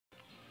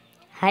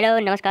Hello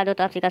नमस्कार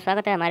दोस्तों, आप सभी का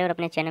स्वागत है हमारे और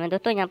अपने चैनल में।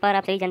 दोस्तों यहाँ पर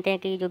आप सही जानते हैं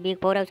कि जो बिग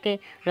 4 है उसके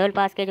रॉयल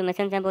पास के जो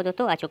मिशन हैं वो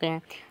दोस्तों आ चुके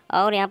हैं।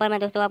 और यहाँ पर मैं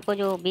दोस्तों आपको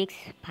जो बिग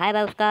 5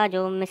 है उसका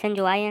जो मिशन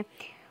जो आए हैं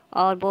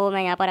और वो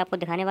मैं यहाँ पर आपको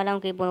दिखाने वाला हूँ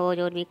कि वो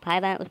जो बिग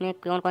 5 है उसमें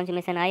कौन कौन से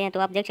मिशन आए हैं। तो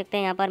आप देख सकते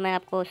हैं यहाँ पर मैं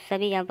आपको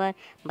सभी यहाँ पर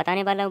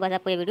बताने वाला हूँ, बस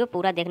आपको ये वीडियो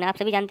पूरा देखना। आप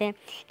सभी जानते हैं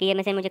कि ये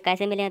मिशन मुझे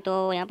कैसे मिले हैं।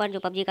 तो यहाँ पर जो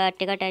पबजी का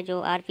टिकट है,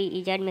 जो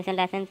RPEZ मिशन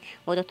लाइसेंस,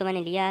 वो दोस्तों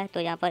मैंने लिया है। तो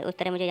यहाँ पर उस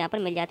तरह मुझे यहाँ पर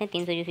मिल जाते हैं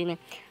 300 यूसी में।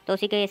 तो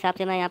उसी के हिसाब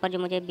से मैं यहाँ पर जो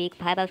मुझे बिग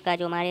 5 है उसका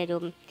जो हमारे जो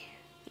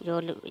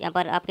यहाँ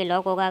पर आपके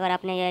लॉक होगा, अगर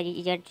आपने यह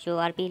इजेड जो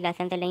RP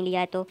लाइसेंस नहीं लिया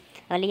है तो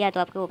अगर लिया है तो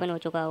आपके ओपन हो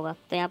चुका होगा।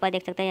 तो यहाँ पर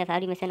देख सकते हैं ये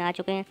सारी मिशन आ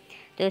चुके हैं,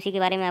 तो इसी के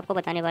बारे में आपको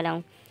बताने वाला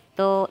हूँ।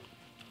 तो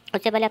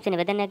उससे पहले आपसे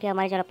निवेदन है कि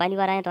हमारे चैनल पहली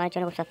बार आए तो हमारे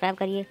चैनल को सब्सक्राइब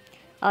करिए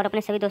और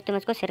अपने सभी दोस्तों में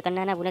इसको शेयर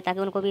करना ना भूलें, ताकि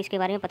उनको भी इसके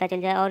बारे में पता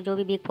चल जाए। और जो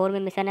भी बिग 4 में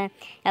मिशन है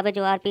यहाँ पर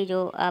जो RP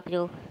जो आप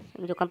जो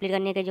कंप्लीट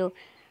करने के जो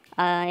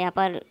यहाँ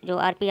पर जो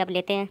RP आप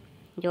लेते हैं,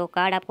 जो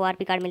कार्ड आपको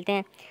RP कार्ड मिलते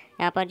हैं,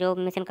 यहाँ पर जो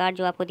मिशन कार्ड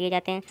जो आपको दिए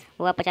जाते हैं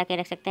वो आप बचा के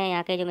रख सकते हैं।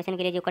 यहाँ के जो मिशन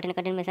के लिए जो कठिन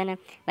कठिन मिशन है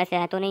वैसे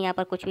है तो नहीं, यहाँ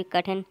पर कुछ भी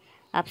कठिन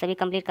आप सभी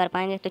कंप्लीट कर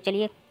पाएंगे। तो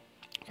चलिए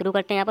शुरू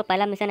करते हैं। यहाँ पर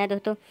पहला मिशन है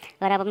दोस्तों,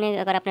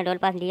 अगर आपने डॉल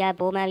पास लिया है,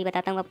 वो मैं अभी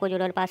बताता हूँ आपको, जो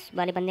डॉल पास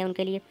वाले बंदे हैं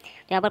उनके लिए।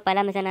 तो यहाँ पर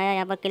पहला मिशन आया,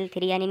 यहाँ पर किल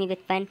 3 एनिमी विद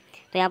पेन।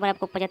 तो यहाँ पर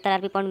आपको 75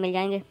 RP पॉइंट मिल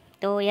जाएंगे।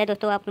 तो यह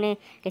दोस्तों आपने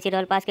किसी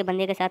डॉल पास के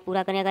बंदे के साथ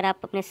पूरा करें, अगर आप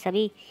अपने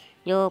सभी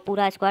जो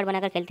पूरा स्क्वाड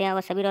बनाकर खेलते हैं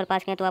और सभी डॉल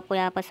पास के हैं तो आपको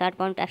यहाँ पर 60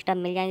 पॉइंट एक्स्ट्रा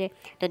मिल जाएंगे।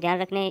 तो ध्यान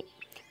रखने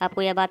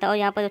आपको यह बात है। और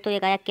यहाँ पर दोस्तों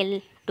एक आया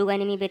किल 2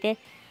 enemy with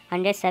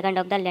 100 second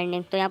of the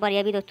landing. तो यहाँ पर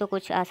यह भी दोस्तों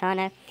कुछ आसान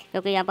है,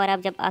 क्योंकि यहाँ पर आप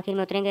जब आखिर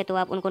में उतरेंगे तो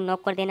आप उनको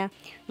नॉक कर देना,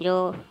 जो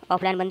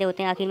ऑफलाइन बंदे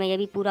होते हैं आखिर में, ये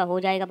भी पूरा हो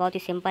जाएगा। बहुत ही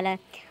सिंपल है।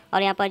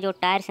 और यहाँ पर जो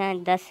टायर्स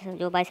हैं 10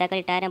 जो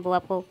बाईसाइकिल टायर हैं वो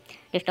आपको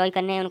डिस्ट्रॉय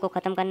करने हैं, उनको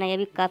ख़त्म करना है, ये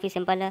भी काफ़ी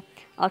सिंपल है।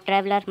 और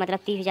ट्रैवलर मतलब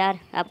 30,000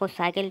 आपको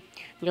साइकिल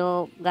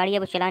जो गाड़ी है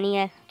वो चलानी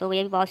है, तो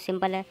ये भी बहुत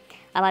सिंपल है।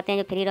 अब आते हैं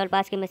जो फ्री रॉयल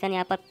पास के मिशन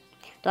यहाँ पर।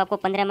 तो आपको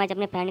 15 मैच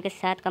अपने फ्रेंड के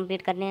साथ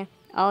कंप्लीट करने हैं।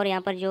 और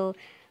यहाँ पर जो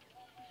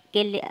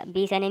किल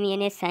 20 एनिमी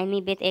यानी सैमी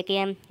विद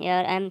AKM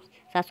या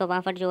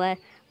M762 जो है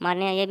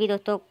मारने हैं, ये भी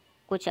दोस्तों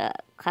कुछ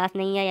खास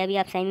नहीं है, यह भी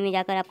आप सैमी में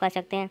जाकर आप कर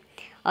सकते हैं।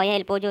 और यह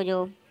एल्पोजो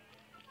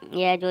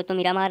यह जो तो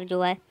मिरामार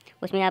जो है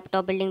उसमें आप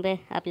टॉप बिल्डिंग पे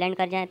आप लैंड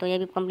कर जाएं तो ये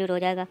भी कंप्लीट हो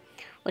जाएगा।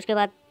 उसके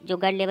बाद जो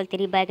गढ़ लेवल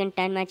 3 बाइक इन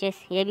 10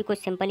 मैचेस, ये भी कुछ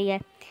सिंपल ही है।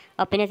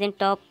 और finish in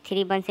top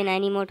 3 buns in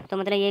any mode, तो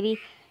मतलब ये भी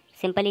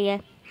सिंपल ही है।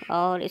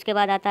 और इसके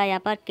बाद आता है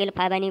यहाँ पर किल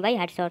 5 एनी बाई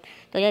हेडशॉट।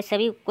 तो ये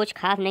सभी कुछ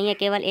खास नहीं है,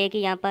 केवल एक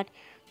ही यहाँ पर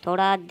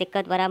थोड़ा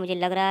दिक्कत भरा मुझे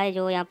लग रहा है,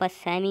 जो यहाँ पर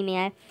सैमी में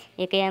है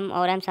AKM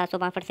और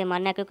M762 से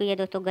मारना है, क्योंकि ये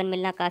दोस्तों गन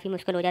मिलना काफ़ी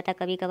मुश्किल हो जाता है,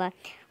 कभी कभार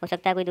हो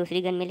सकता है कोई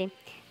दूसरी गन मिले।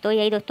 तो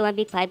यही दोस्तों है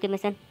बिग 5 के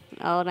मिशन,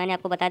 और मैंने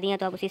आपको बता दिया,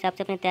 तो आप उसी हिसाब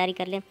से अपनी तैयारी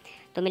कर लें।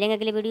 तो मिलेंगे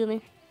अगले वीडियो में,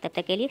 तब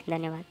तक के लिए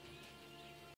धन्यवाद।